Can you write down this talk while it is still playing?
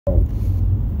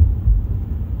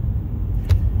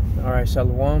Alright,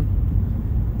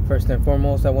 Shalom. First and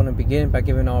foremost, I want to begin by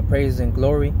giving all praise and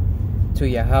glory to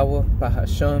Yahweh,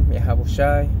 Bahasham,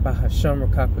 Yahawashi, Bahasham,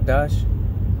 Rakakwadash.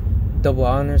 Double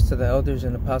honors to the elders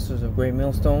and apostles of Great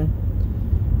Millstone.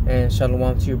 And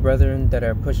Shalom to you brethren that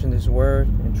are pushing this word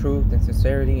in truth and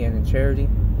sincerity and in charity.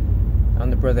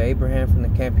 I'm the brother Abraham from the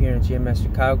camp here in GMS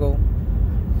Chicago.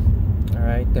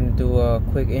 Alright, gonna do a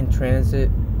quick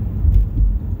in-transit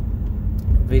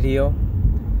video.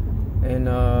 And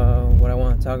what I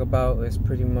want to talk about is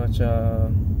pretty much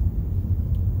a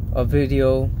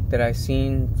video that I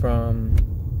seen from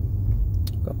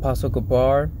Apostle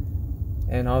Gabar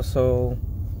and also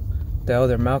the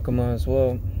Elder Malcolm as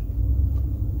well.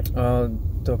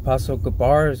 The Apostle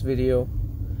Gabar's video,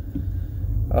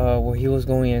 what he was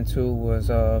going into was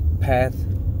path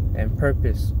and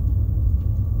purpose.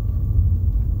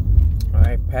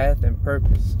 Alright, path and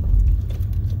purpose.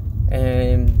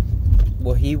 And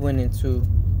what he went into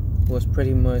was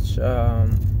pretty much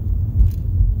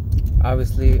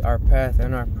obviously our path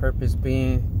and our purpose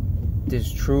being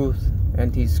this truth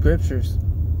and these scriptures.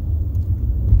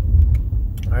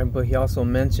 Alright, but he also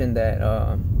mentioned that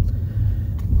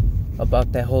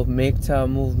about that whole MGTOW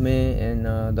movement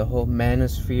and the whole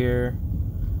manosphere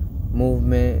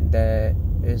movement that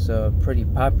is pretty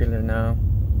popular now,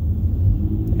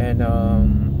 and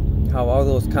how all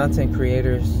those content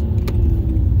creators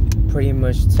pretty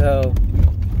much tell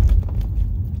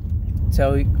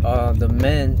the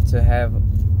men to have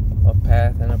a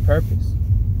path and a purpose.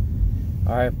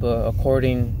 Alright, but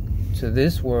according to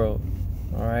this world,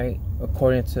 alright,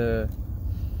 according to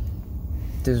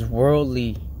this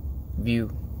worldly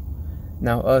view,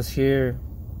 now us here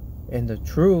in the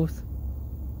truth,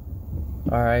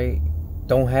 alright,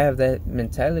 don't have that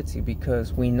mentality,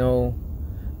 because we know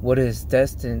what is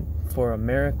destined for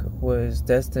America, what is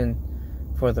destined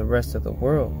for the rest of the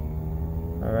world.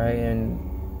 Alright, and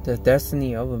the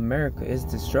destiny of America is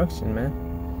destruction, man.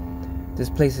 This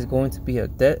place is going to be a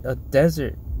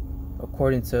desert,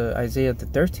 according to Isaiah the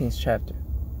 13th chapter.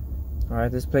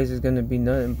 Alright, this place is going to be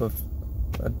nothing but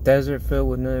a desert filled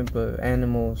with nothing but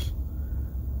animals,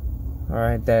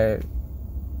 alright, that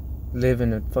live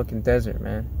in a fucking desert,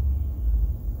 man.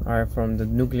 Alright, from the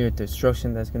nuclear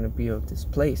destruction that's going to be of this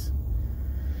place.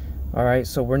 Alright,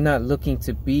 so we're not looking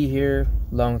to be here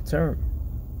long term.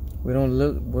 We don't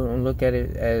look at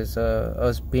it as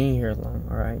us being here long.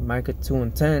 Alright, Micah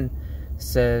 2:10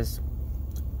 says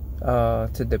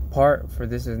to depart, for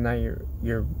this is not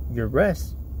your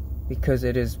rest, because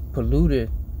it is polluted,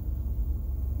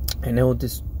 and it will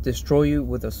destroy you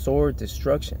with a sword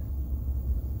destruction.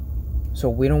 So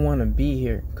we don't want to be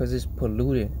here because it's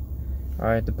polluted.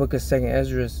 Alright, the book of 2nd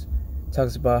Ezra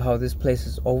talks about how this place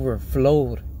is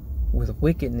overflowed with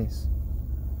wickedness.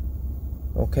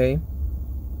 Okay,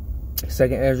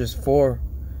 2nd Ezra 4,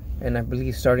 and I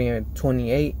believe starting at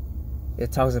 28,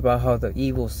 it talks about how the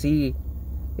evil seed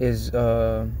is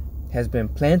has been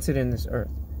planted in this earth.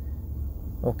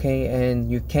 Okay, and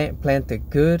you can't plant the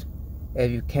good if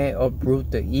you can't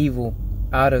uproot the evil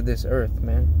out of this earth,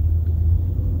 man.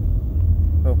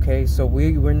 Okay, so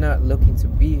we're not looking to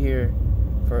be here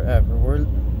forever. We're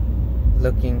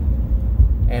looking,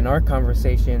 and our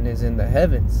conversation is in the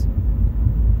heavens.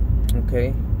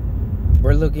 Okay,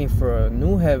 we're looking for a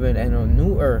new heaven and a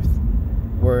new earth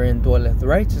wherein dwelleth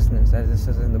righteousness, as it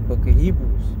says in the book of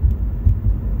Hebrews.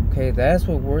 Okay, that's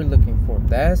what we're looking for.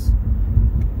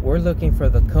 We're looking for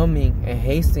the coming and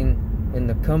hasting in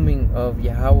the coming of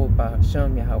Yahweh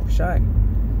Bahasham, Yahawashi.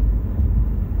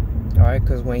 Alright,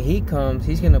 because when he comes,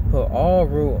 he's going to put all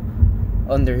rule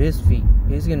under his feet.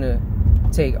 He's going to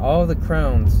take all the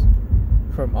crowns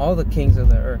from all the kings of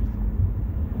the earth,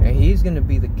 and he's going to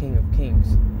be the King of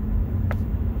Kings.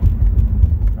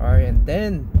 Alright, and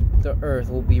then the earth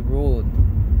will be ruled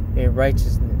in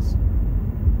righteousness.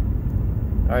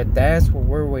 Alright, that's what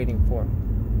we're waiting for,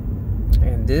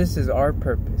 and this is our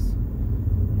purpose.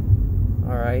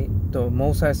 Alright, the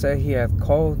Most High said he hath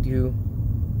called you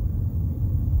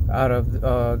out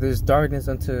of this darkness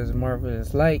unto his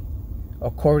marvelous light,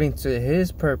 according to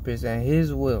his purpose and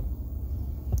his will.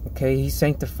 Okay, he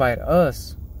sanctified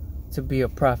us to be a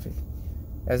prophet,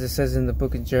 as it says in the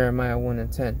book of Jeremiah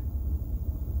 1:10.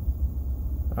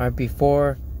 Alright,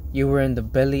 before you were in the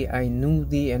belly, I knew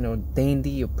thee and ordained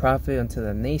thee a prophet unto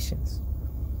the nations.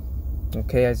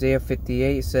 Okay, Isaiah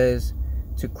 58 says,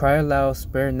 to cry aloud,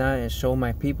 spare not, and show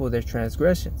my people their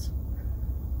transgressions.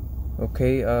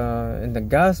 Okay, in the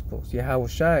Gospels,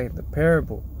 Yahawashi, the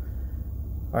parable,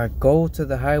 alright, go to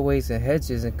the highways and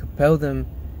hedges and compel them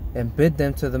and bid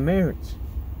them to the marriage.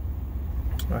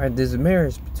 Alright, there's a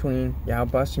marriage between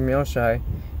Yahweh Shai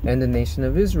and the nation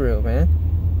of Israel, man.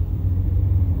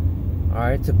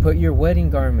 Alright, to put your wedding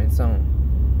garments on.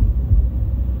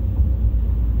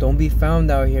 Don't be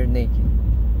found out here naked.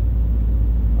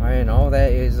 Alright, and all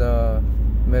that is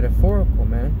metaphorical,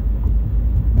 man.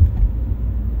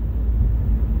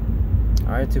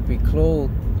 Alright, to be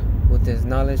clothed with His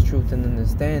knowledge, truth, and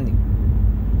understanding.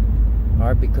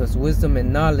 Alright, because wisdom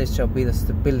and knowledge shall be the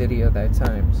stability of thy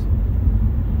times.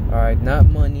 Alright, not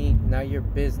money, not your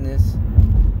business,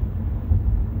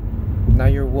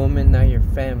 not your woman, not your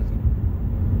family.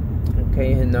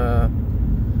 Okay, and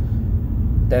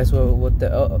that's what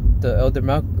the Elder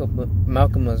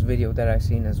Malcolm's video that I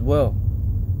seen as well.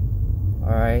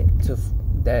 Alright,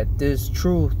 that this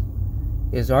truth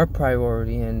is our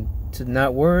priority, and to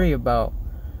not worry about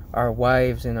our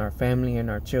wives and our family and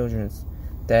our children's.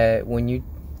 That when you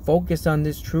focus on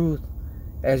this truth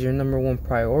as your number one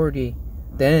priority,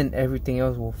 then everything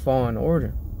else will fall in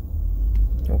order.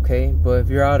 Okay, but if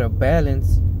you're out of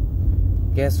balance,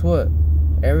 guess what?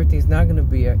 Everything's not going to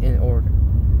be in order.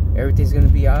 Everything's going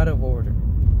to be out of order.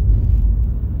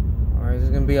 Alright,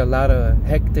 there's going to be a lot of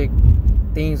hectic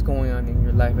things going on in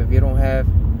your life. If you don't have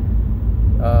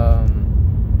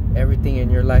everything in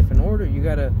your life in order, you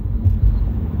got to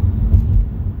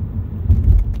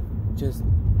just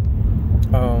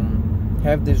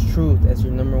have this truth as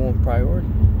your number one priority.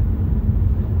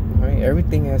 Alright,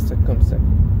 everything has to come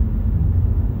second.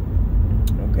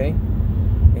 Okay,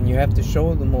 and you have to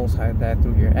show the Most High that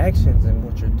through your actions and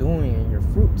what you're doing and your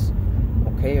fruits.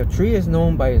 Okay, a tree is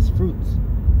known by its fruits.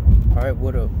 Alright,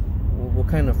 what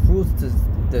kind of fruits does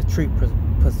the tree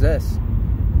possess?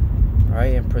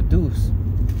 Alright, and produce.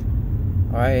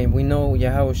 Alright, and we know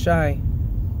Yahweh Shai,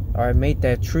 alright, made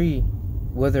that tree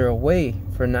wither away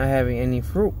for not having any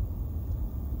fruit.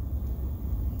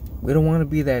 We don't want to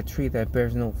be that tree that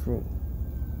bears no fruit.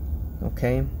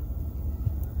 Okay?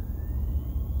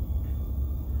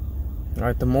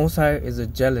 Alright, the Most High is a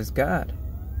jealous God.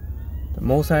 The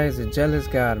Most High is a jealous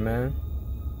God, man.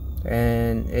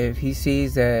 And if He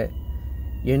sees that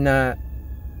you're not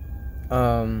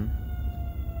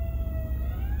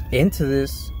into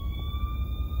this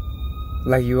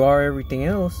like you are everything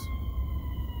else,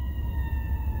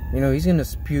 you know, He's gonna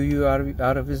spew you out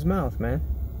of His mouth, man.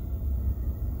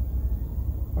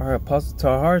 Our Apostle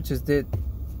Tahar just did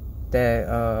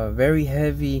that very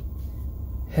heavy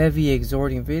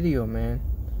exhorting video, man.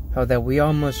 How that we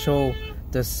all must show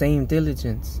the same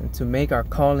diligence and to make our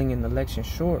calling and election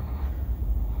sure.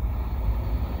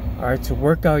 Alright, to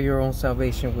work out your own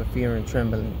salvation with fear and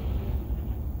trembling.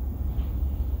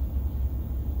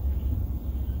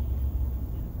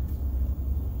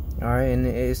 Alright, and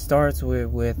it starts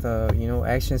with you know,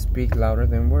 actions speak louder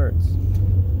than words.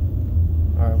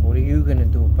 Alright, what are you gonna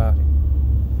do about it?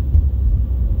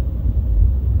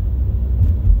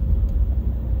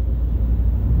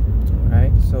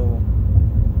 Alright, so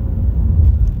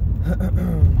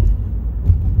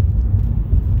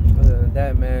other than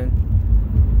that, man,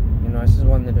 you know, I just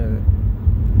wanted to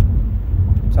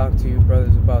talk to you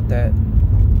brothers about that.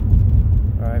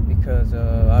 Alright, because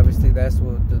obviously that's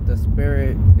what the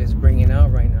Spirit is bringing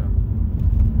out right now.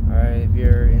 Alright, if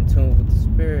you're in tune with the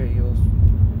Spirit,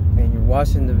 and you're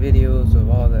watching the videos of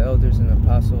all the elders and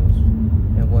apostles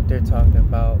and what they're talking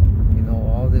about, you know,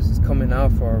 all this is coming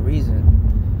out for a reason.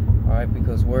 Alright,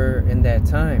 because we're in that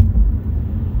time.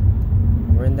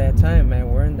 We're in that time, man.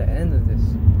 We're in the end of this.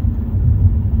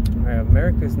 Alright,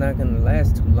 America's not going to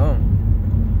last too long.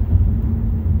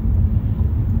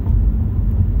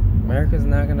 America's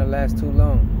not going to last too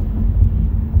long.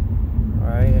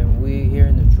 Alright, and we here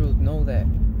in the truth know that.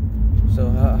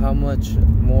 So how much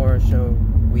more shall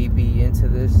we be into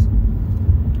this?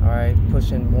 Alright,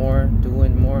 pushing more,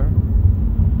 doing more.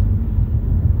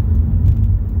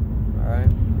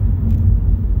 Alright.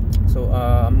 So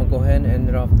I'm going to go ahead and end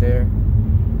it off there.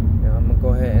 I'm going to go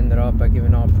ahead and end it off by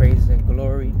giving all praise and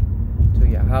glory to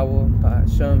Yahweh,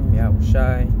 Bahashem, Yahweh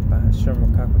Shai, Bahashem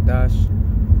Rakakodash.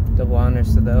 Double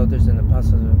honors to the elders and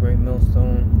apostles of Great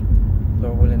Millstone.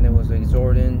 Lord willing, it was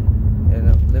exhorting and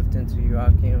uplifting to you,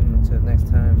 Akim. Until next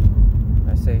time,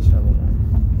 I say shalom.